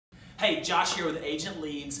Hey, Josh here with Agent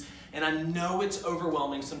Leads, and I know it's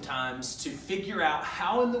overwhelming sometimes to figure out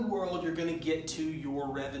how in the world you're going to get to your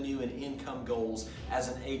revenue and income goals as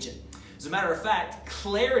an agent. As a matter of fact,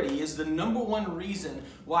 clarity is the #1 reason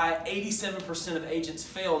why 87% of agents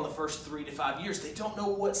fail in the first 3 to 5 years. They don't know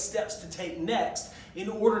what steps to take next in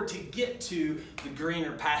order to get to the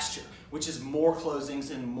greener pasture, which is more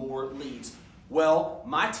closings and more leads. Well,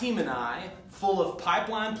 my team and I, full of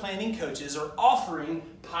pipeline planning coaches, are offering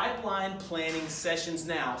pipeline planning sessions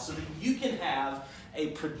now so that you can have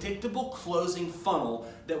a predictable closing funnel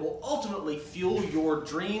that will ultimately fuel your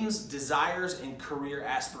dreams, desires, and career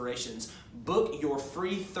aspirations. Book your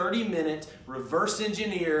free 30-minute reverse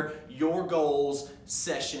engineer your goals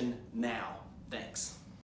session now. Thanks.